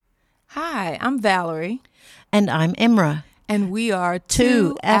Hi, I'm Valarie. And I'm Emra. And we are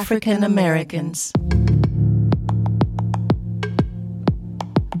two African Americans.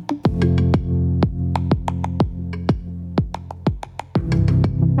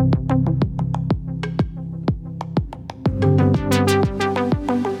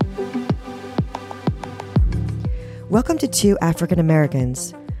 Welcome to Two African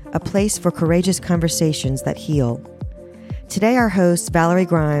Americans, a place for courageous conversations that heal. Today our hosts Valarie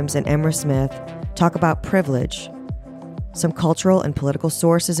Grimes and Emra Smith talk about privilege, some cultural and political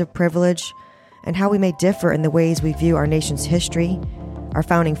sources of privilege, and how we may differ in the ways we view our nation's history, our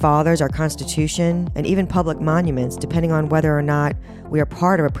founding fathers, our Constitution, and even public monuments, depending on whether or not we are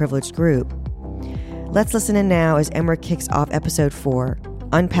part of a privileged group. Let's listen in now as Emra kicks off episode 4,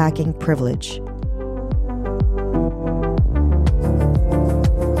 Unpacking Privilege.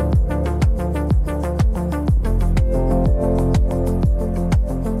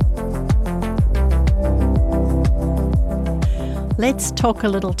 Let's talk a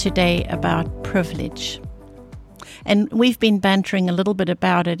little today about privilege. And we've been bantering a little bit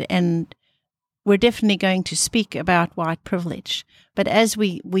about it, and we're definitely going to speak about white privilege. But as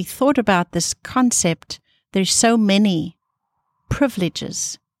we thought about this concept, there's so many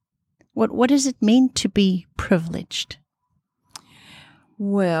privileges. What does it mean to be privileged?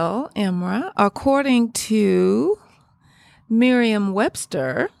 Well, Emra, according to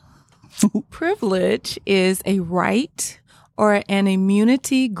Merriam-Webster, privilege is a right or an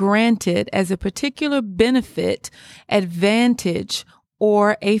immunity granted as a particular benefit, advantage,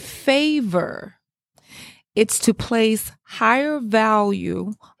 or a favor. It's to place higher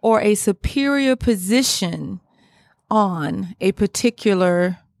value or a superior position on a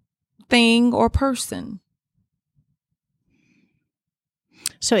particular thing or person.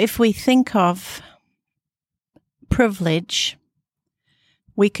 So if we think of privilege,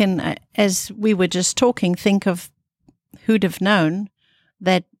 we can, as we were just talking, think of who'd have known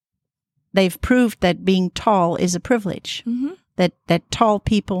that they've proved that being tall is a privilege, that tall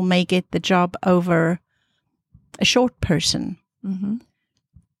people may get the job over a short person. Mm-hmm.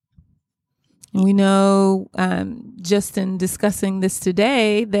 We know, just in discussing this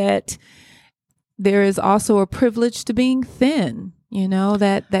today, that there is also a privilege to being thin,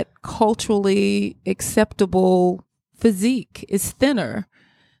 that culturally acceptable physique is thinner.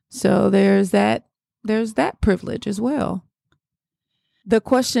 So there's that privilege as well. The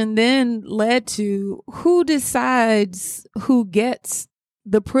question then led to who decides who gets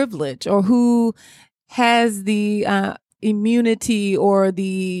the privilege or who has the immunity or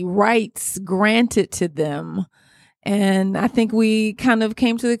the rights granted to them. And I think we kind of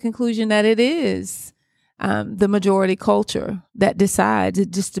came to the conclusion that it is the majority culture that decides.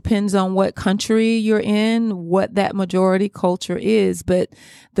 It just depends on what country you're in, what that majority culture is. But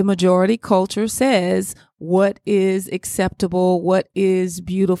the majority culture says what is acceptable, what is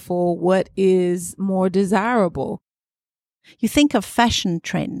beautiful, what is more desirable. You think of fashion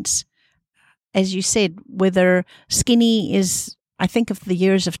trends, as you said, whether skinny is, I think of the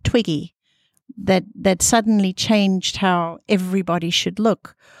years of Twiggy, that suddenly changed how everybody should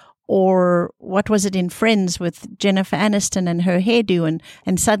look. Or what was it in Friends with Jennifer Aniston and her hairdo,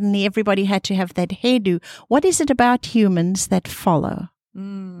 and suddenly everybody had to have that hairdo. What is it about humans that follow?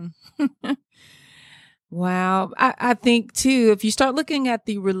 Wow. I think, too, if you start looking at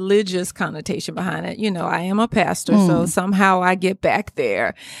the religious connotation behind it, I am a pastor, so somehow I get back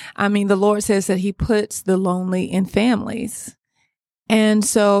there. I mean, the Lord says that he puts the lonely in families. And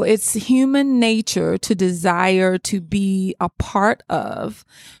so it's human nature to desire to be a part of,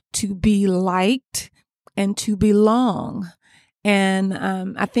 to be liked, and to belong. And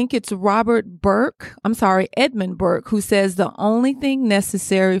I think it's Edmund Burke, who says the only thing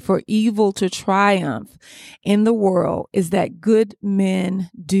necessary for evil to triumph in the world is that good men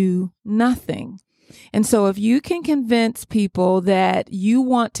do nothing. And so if you can convince people that you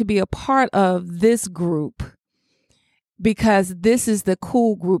want to be a part of this group, because this is the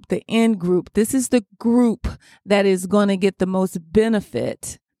cool group, the in group, this is the group that is going to get the most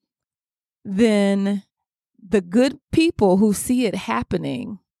benefit, then the good people who see it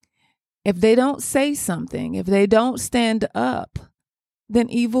happening, if they don't say something, if they don't stand up, then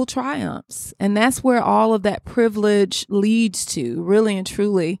evil triumphs. And that's where all of that privilege leads to, really and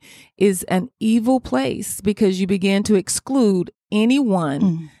truly, is an evil place, because you begin to exclude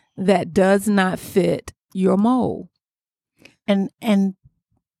anyone that does not fit your mold. And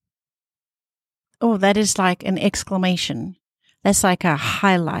that is like an exclamation. That's like a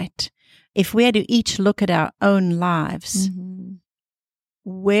highlight. If we had to each look at our own lives,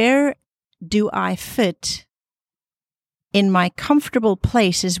 where do I fit in my comfortable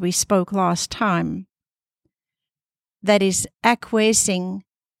place, as we spoke last time, that is acquiescing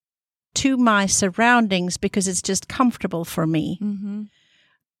to my surroundings because it's just comfortable for me,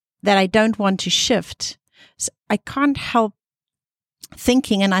 that I don't want to shift. So I can't help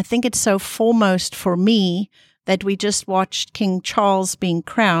thinking, and I think it's so foremost for me, that we just watched King Charles being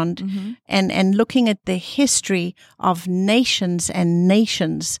crowned, and looking at the history of nations and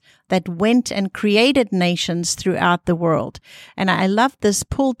nations that went and created nations throughout the world. And I love this,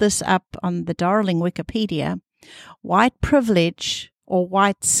 pulled this up on the darling Wikipedia. White privilege, or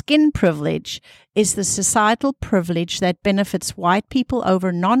white skin privilege, is the societal privilege that benefits white people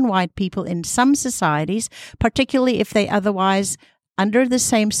over non-white people in some societies, particularly if they otherwise under the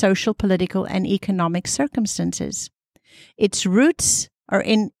same social, political, and economic circumstances. Its roots are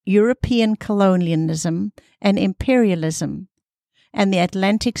in European colonialism and imperialism, and the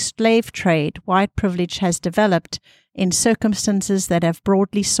Atlantic slave trade. White privilege has developed in circumstances that have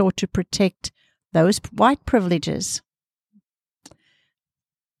broadly sought to protect those white privileges.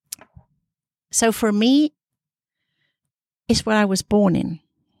 So for me, it's what I was born in.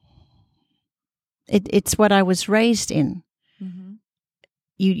 It's what I was raised in.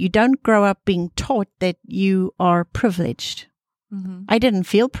 You don't grow up being taught that you are privileged. I didn't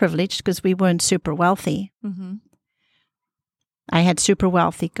feel privileged because we weren't super wealthy. I had super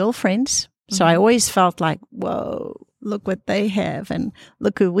wealthy girlfriends, so I always felt like, whoa, look what they have, and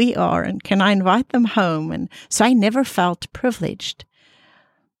look who we are, and can I invite them home? And so I never felt privileged.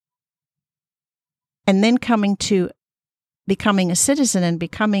 And then coming to becoming a citizen and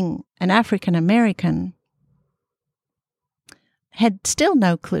becoming an African American, had still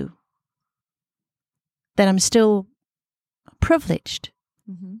no clue that I'm still privileged.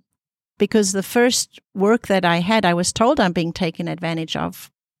 Because the first work that I had, I was told I'm being taken advantage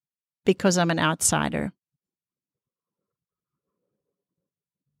of because I'm an outsider.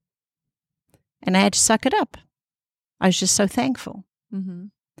 And I had to suck it up. I was just so thankful.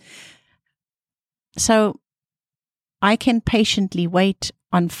 So I can patiently wait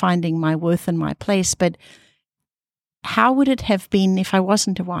on finding my worth and my place, but how would it have been if I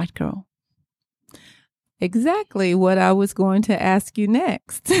wasn't a white girl? Exactly what I was going to ask you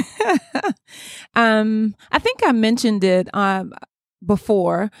next. I think I mentioned it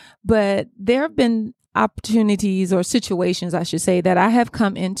before, but there have been opportunities or situations, I should say, that I have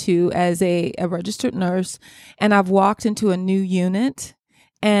come into as a registered nurse, and I've walked into a new unit,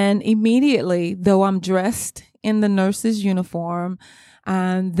 and immediately, though I'm dressed in the nurse's uniform,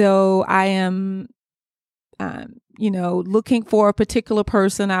 though I am looking for a particular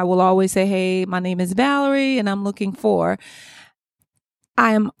person, I will always say, hey, my name is Valarie and I'm looking for.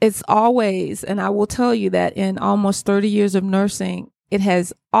 It's always, and I will tell you that in almost 30 years of nursing, it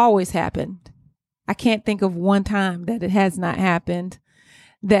has always happened. I can't think of one time that it has not happened,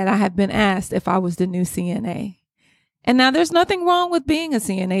 that I have been asked if I was the new CNA. And now there's nothing wrong with being a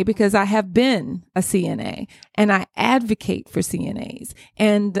CNA, because I have been a CNA and I advocate for CNAs.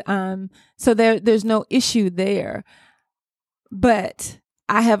 And so there's no issue there. But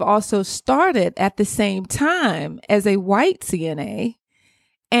I have also started at the same time as a white CNA,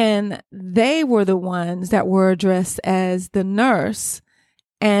 and they were the ones that were addressed as the nurse.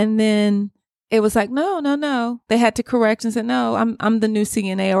 And then it was like, no. They had to correct and say, no, I'm the new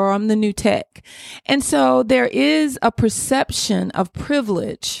CNA, or I'm the new tech. And so there is a perception of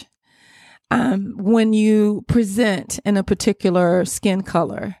privilege when you present in a particular skin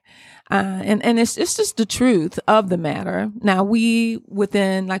color. And it's just the truth of the matter. Now, we,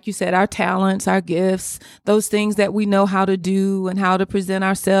 within, like you said, our talents, our gifts, those things that we know how to do and how to present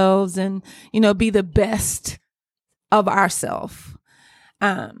ourselves and, be the best of ourselves.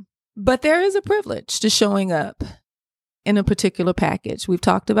 But there is a privilege to showing up in a particular package. We've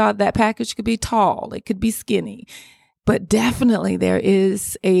talked about that package could be tall, it could be skinny, but definitely there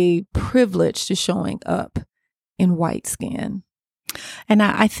is a privilege to showing up in white skin. And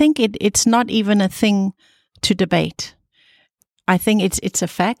I think it's not even a thing to debate. I think it's a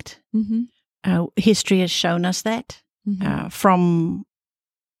fact. History has shown us that from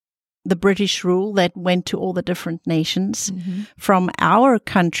the British rule that went to all the different nations, from our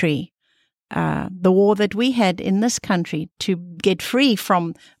country, the war that we had in this country to get free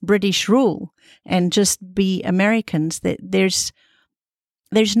from British rule and just be Americans. There's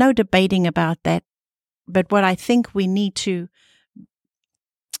no debating about that. But what I think we need to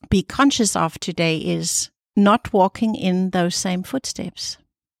be conscious of today is not walking in those same footsteps.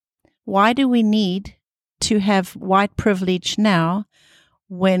 Why do we need to have white privilege now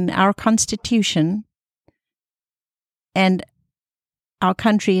when our Constitution and our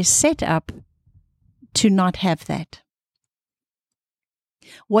country is set up to not have that?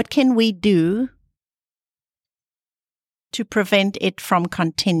 What can we do to prevent it from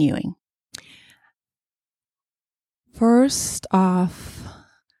continuing? First off,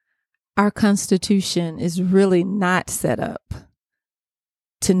 our Constitution is really not set up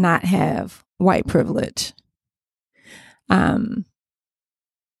to not have white privilege.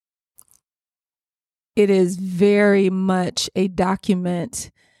 It is very much a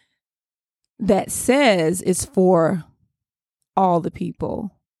document that says it's for all the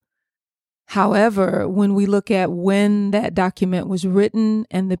people. However, when we look at when that document was written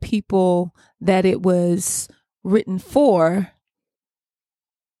and the people that it was written for,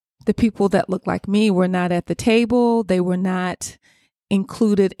 the people that look like me were not at the table. They were not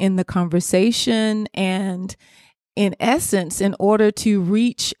included in the conversation. And in essence, in order to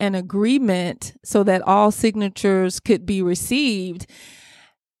reach an agreement so that all signatures could be received,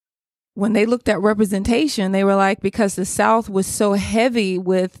 when they looked at representation, they were like, because the South was so heavy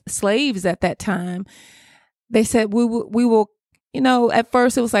with slaves at that time, they said, we will, at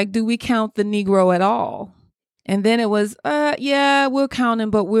first it was like, do we count the Negro at all? And then it was, yeah, we'll count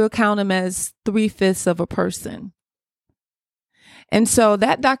him, but we'll count him as 3/5 of a person. And so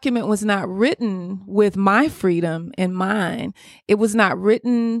that document was not written with my freedom in mind. It was not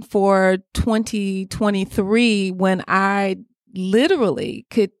written for 2023 when I literally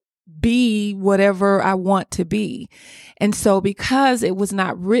could be whatever I want to be. And so because it was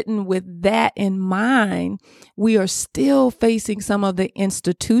not written with that in mind, we are still facing some of the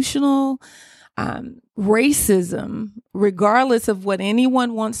institutional racism, regardless of what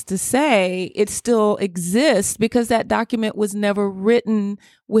anyone wants to say. It still exists because that document was never written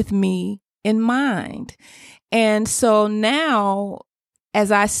with me in mind. And so now,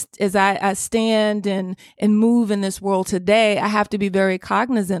 as I stand and move in this world today, I have to be very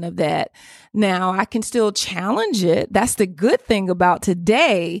cognizant of that. Now, I can still challenge it. That's the good thing about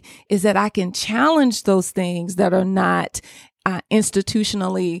today, is that I can challenge those things that are not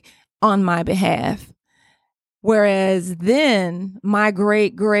institutionally on my behalf. Whereas then my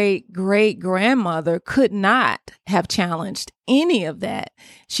great grandmother could not have challenged any of that.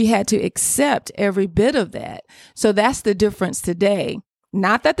 She had to accept every bit of that. So that's the difference today.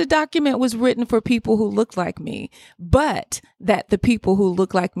 Not that the document was written for people who look like me, but that the people who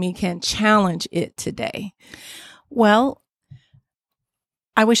look like me can challenge it today. Well,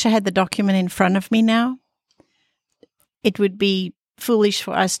 I wish I had the document in front of me now. It would be foolish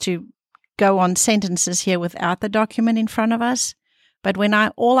for us to go on sentences here without the document in front of us. But when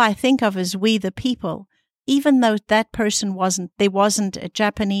all I think of is we the people, even though that person wasn't a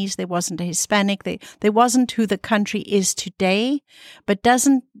Japanese, there wasn't a Hispanic, there wasn't who the country is today, but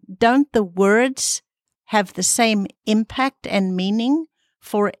don't the words have the same impact and meaning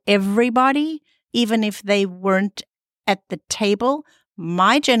for everybody, even if they weren't at the table?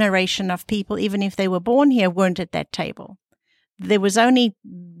 My generation of people, even if they were born here, weren't at that table. There was only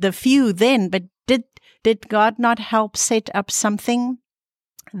the few then, but did God not help set up something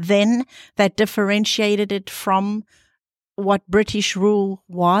then that differentiated it from what British rule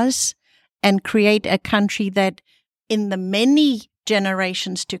was, and create a country that in the many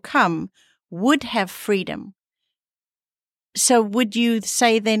generations to come would have freedom? So would you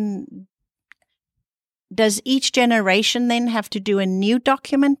say then, does each generation then have to do a new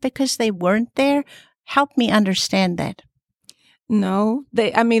document because they weren't there? Help me understand that. No,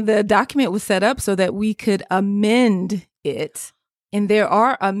 the document was set up so that we could amend it. And there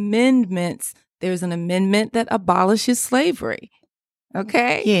are amendments. There's an amendment that abolishes slavery.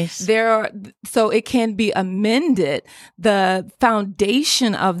 Okay? Yes. So it can be amended. The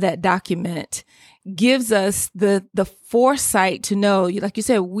foundation of that document gives us the foresight to know, like you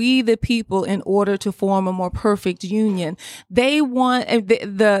said, we the people, in order to form a more perfect union. They want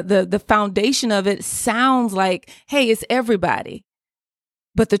the foundation of it sounds like, hey, it's everybody.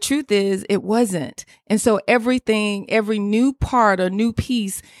 But the truth is it wasn't. And so every new part or new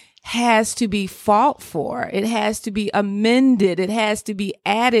piece has to be fought for. It has to be amended. It has to be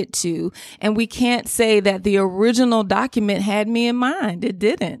added to. And we can't say that the original document had me in mind. It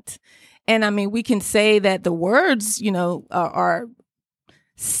didn't. And we can say that the words, are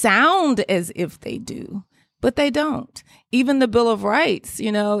sound as if they do, but they don't. Even the Bill of Rights,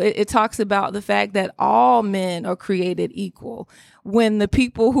 it talks about the fact that all men are created equal. When the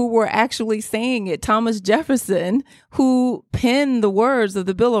people who were actually saying it, Thomas Jefferson, who penned the words of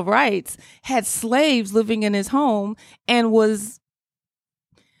the Bill of Rights, had slaves living in his home and was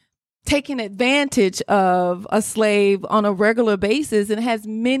taking advantage of a slave on a regular basis and has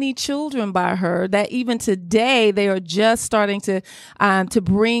many children by her, that even today they are just starting to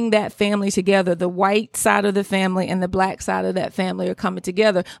bring that family together. The white side of the family and the black side of that family are coming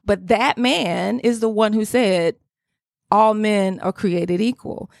together. But that man is the one who said, all men are created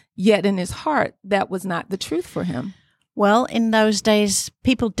equal. Yet in his heart, that was not the truth for him. Well, in those days,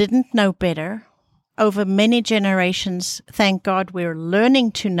 people didn't know better. Over many generations, thank God, we're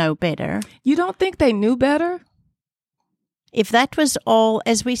learning to know better. You don't think they knew better? If that was all,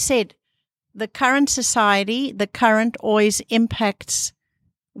 as we said, the current society, the current always impacts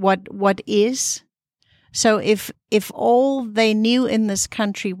what is. So if all they knew in this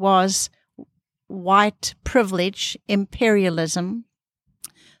country was white privilege, imperialism,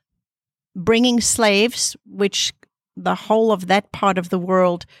 bringing slaves, which the whole of that part of the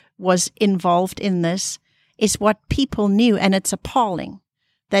world was involved in this, is what people knew. And it's appalling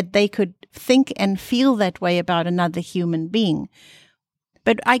that they could think and feel that way about another human being.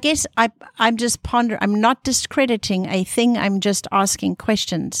 But I guess I'm just pondering, I'm not discrediting a thing, I'm just asking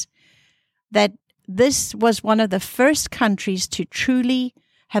questions. That this was one of the first countries to truly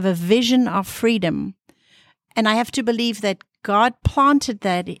have a vision of freedom. And I have to believe that God planted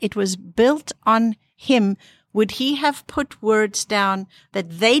that. It was built on Him. Would He have put words down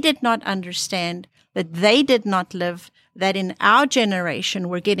that they did not understand, that they did not live, that in our generation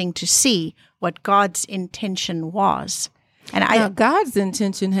we're getting to see what God's intention was? And now, God's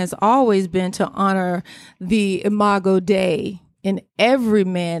intention has always been to honor the Imago Dei in every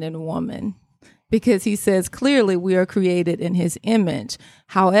man and woman, because He says clearly we are created in His image.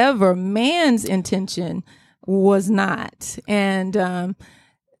 However, man's intention was not. And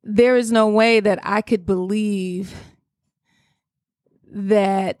there is no way that I could believe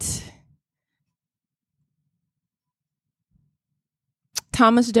that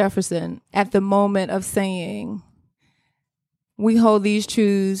Thomas Jefferson, at the moment of saying, we hold these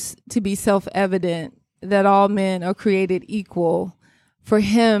truths to be self-evident, that all men are created equal, for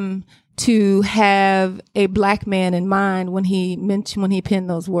him to have a black man in mind when he penned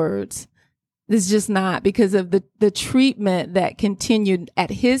those words. It's just not, because of the treatment that continued at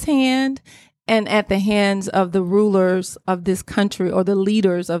his hand and at the hands of the rulers of this country, or the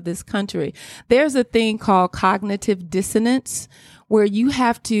leaders of this country. There's a thing called cognitive dissonance, where you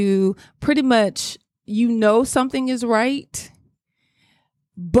have to pretty much, something is right,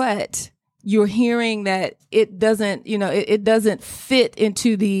 but you're hearing that it doesn't, it doesn't fit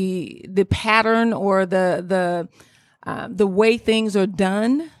into the pattern or the way things are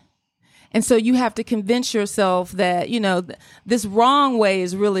done. And so you have to convince yourself that, this wrong way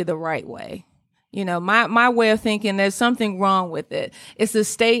is really the right way. My way of thinking, there's something wrong with it. It's a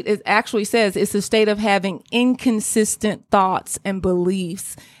state, it actually says it's a state of having inconsistent thoughts and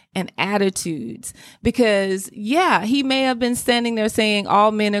beliefs and attitudes. Because, he may have been standing there saying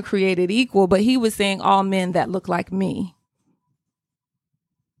all men are created equal, but he was saying all men that look like me.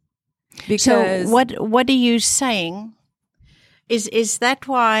 Because so what are you saying? Is that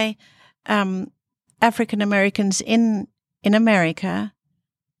why African Americans in America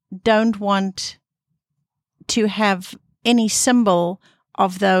don't want to have any symbol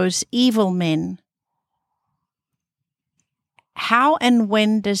of those evil men? How and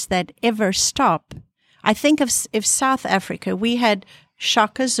when does that ever stop? I think if South Africa, we had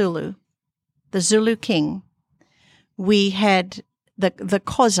Shaka Zulu, the Zulu king. We had the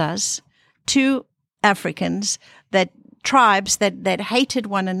Xhosas, two Africans, tribes that hated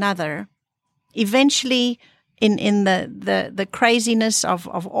one another. Eventually, in the craziness of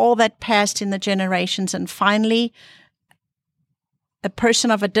all that passed in the generations, and finally a person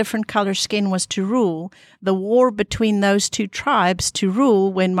of a different color skin was to rule. The war between those two tribes to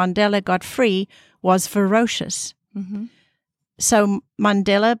rule when Mandela got free was ferocious. Mm-hmm. So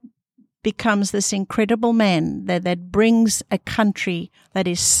Mandela becomes this incredible man that brings a country that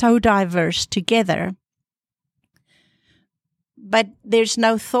is so diverse together. But there's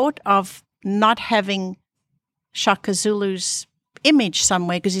no thought of not having Shaka Zulu's image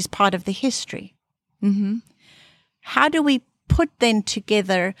somewhere because he's part of the history. Mm-hmm. How do we put then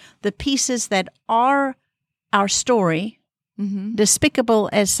together the pieces that are our story, mm-hmm. despicable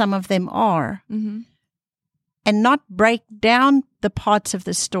as some of them are, mm-hmm. and not break down the parts of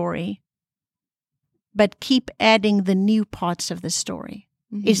the story, but keep adding the new parts of the story?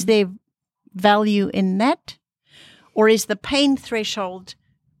 Mm-hmm. Is there value in that? Or is the pain threshold,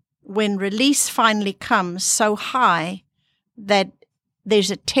 when release finally comes, so high that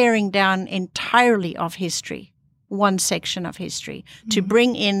there's a tearing down entirely of history, one section of history, mm-hmm. to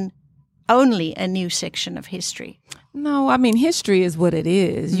bring in only a new section of history. No, I mean, history is what it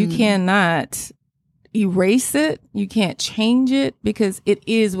is. You cannot erase it. You can't change it because it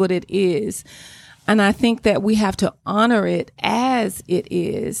is what it is. And I think that we have to honor it as it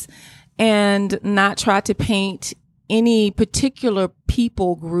is and not try to paint any particular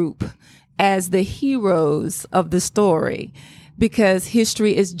people group as the heroes of the story, because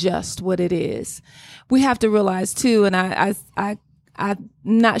history is just what it is. We have to realize too, and I'm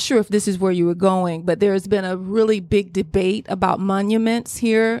not sure if this is where you were going, but there's been a really big debate about monuments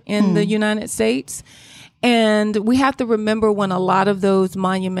here in the United States. And we have to remember when a lot of those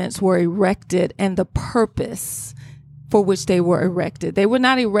monuments were erected and the purpose for which they were erected. They were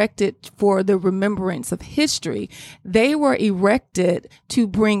not erected for the remembrance of history. They were erected to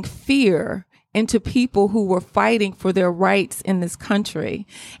bring fear into people who were fighting for their rights in this country.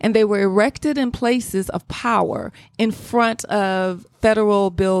 And they were erected in places of power in front of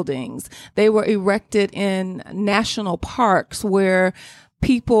federal buildings. They were erected in national parks where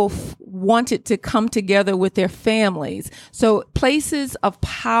people wanted to come together with their families. So places of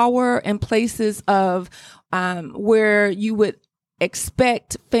power and places of where you would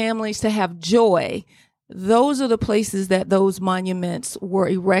expect families to have joy. Those are the places that those monuments were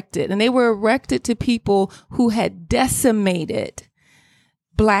erected. And they were erected to people who had decimated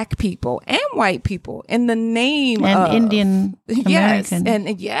Black people and white people in the name of Indian American.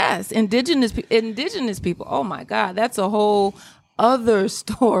 Yes, and indigenous people. Oh my God, that's a whole other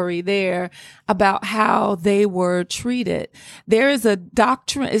story there about how they were treated. There is a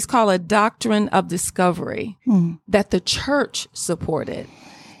doctrine, it's called a doctrine of discovery that the church supported.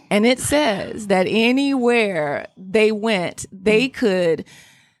 And it says that anywhere they went, they could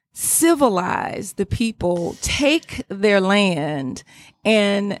civilize the people, take their land,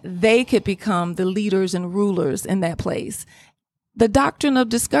 and they could become the leaders and rulers in that place. The doctrine of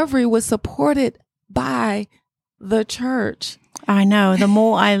discovery was supported by the church. I know. The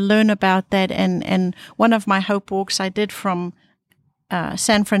more I learn about that, and one of my hope walks I did from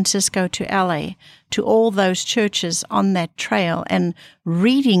San Francisco to LA, to all those churches on that trail, and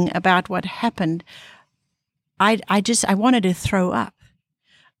reading about what happened, I wanted to throw up.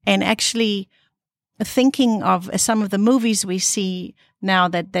 And actually thinking of some of the movies we see now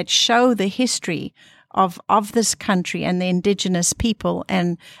that show the history of this country and the indigenous people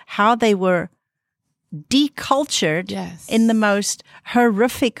and how they were decultured in the most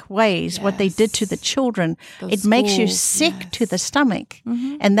horrific ways, what they did to the children. It makes you sick to the stomach.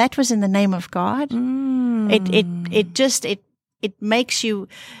 And that was in the name of God. It makes you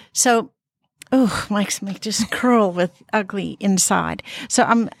so, makes me just crawl with ugly inside. So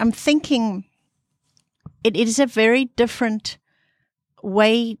I'm thinking it is a very different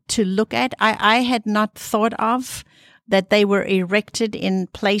way to look at. I had not thought of that they were erected in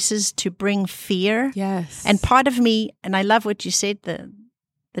places to bring fear. Yes. And part of me, and I love what you said, the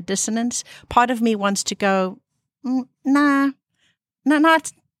dissonance, part of me wants to go, no,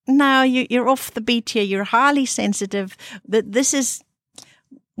 you're off the beat here. You're highly sensitive. This is,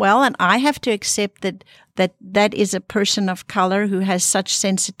 well, and I have to accept that is a person of color who has such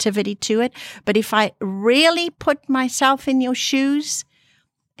sensitivity to it. But if I really put myself in your shoes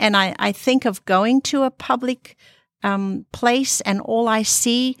and I think of going to a public place, and all I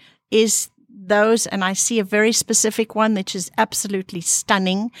see is those, and I see a very specific one which is absolutely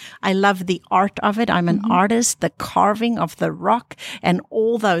stunning. I love the art of it. I'm an artist, the carving of the rock and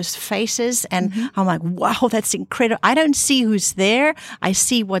all those faces, and I'm like, wow, that's incredible. I don't see who's there. I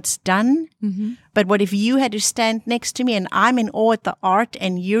see what's done. But what if you had to stand next to me and I'm in awe at the art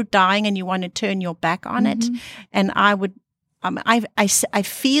and you're dying and you want to turn your back on it? And I would, I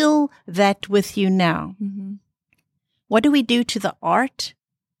feel that with you now. What do we do to the art?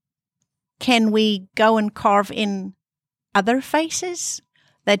 Can we go and carve in other faces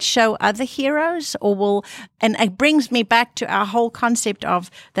that show other heroes? And it brings me back to our whole concept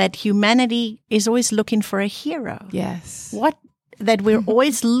of that humanity is always looking for a hero. Yes. That we're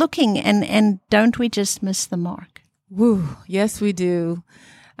always looking, and don't we just miss the mark? Woo, yes, we do.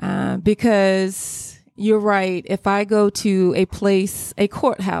 Because you're right. If I go to a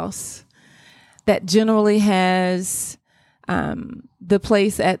courthouse that generally has the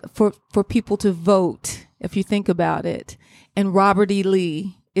place for people to vote, if you think about it, and Robert E.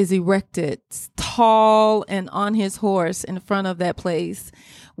 Lee is erected tall and on his horse in front of that place,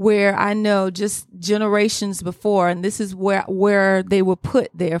 where I know just generations before, and this is where they were put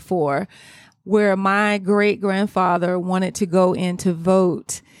there for, where my great grandfather wanted to go in to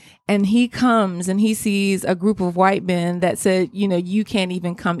vote. And he comes and he sees a group of white men that said, you can't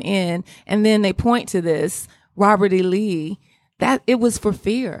even come in. And then they point to this Robert E. Lee, that it was for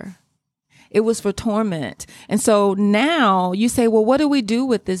fear. It was for torment. And so now you say, well, what do we do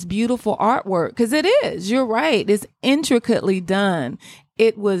with this beautiful artwork? Because it is, you're right. It's intricately done.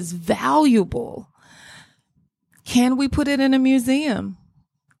 It was valuable. Can we put it in a museum?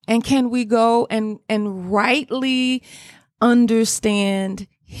 And can we go and rightly understand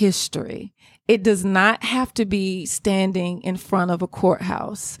history? It does not have to be standing in front of a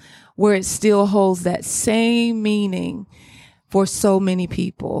courthouse where it still holds that same meaning for so many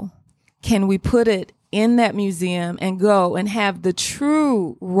people. Can we put it in that museum and go and have the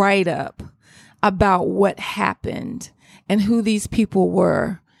true write-up about what happened and who these people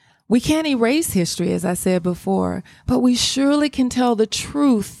were? We can't erase history, as I said before, but we surely can tell the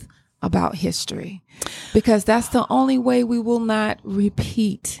truth about history, because that's the only way we will not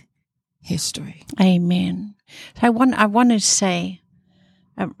repeat history. Amen. I want to say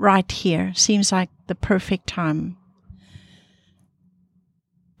right here, seems like the perfect time.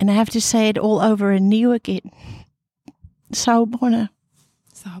 And I have to say it all over anew again. Sawubona.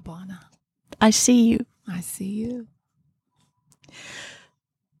 Sawubona. I see you. I see you.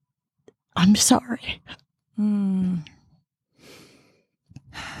 I'm sorry. Mm.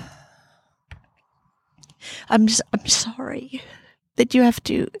 I'm sorry that you have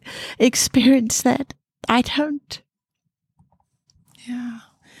to experience that. I don't. Yeah.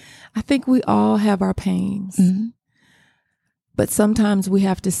 I think we all have our pains. Mm-hmm. But sometimes we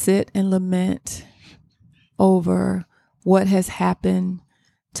have to sit and lament over what has happened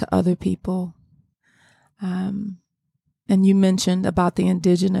to other people. And you mentioned about the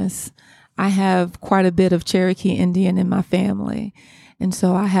indigenous. I have quite a bit of Cherokee Indian in my family. And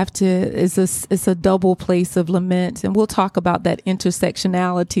so I have to, it's a double place of lament. And we'll talk about that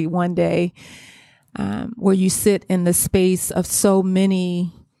intersectionality one day, where you sit in the space of so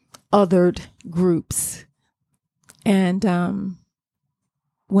many othered groups. And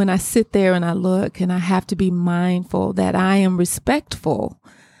when I sit there and I look, and I have to be mindful that I am respectful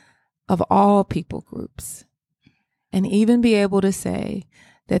of all people groups, and even be able to say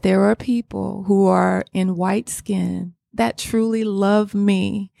that there are people who are in white skin that truly love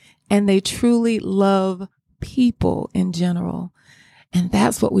me, and they truly love people in general. And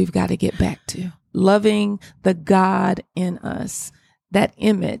that's what we've got to get back to. Loving the God in us, that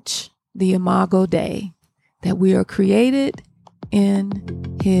image, the Imago Dei, that we are created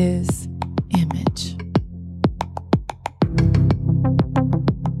in His image.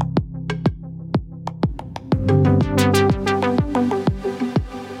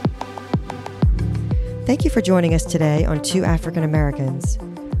 Thank you for joining us today on Two African Americans.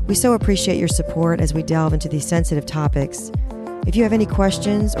 We so appreciate your support as we delve into these sensitive topics. If you have any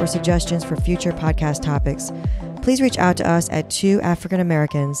questions or suggestions for future podcast topics, please reach out to us at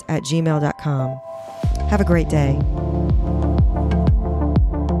twoafricanamericans@gmail.com. Have a great day.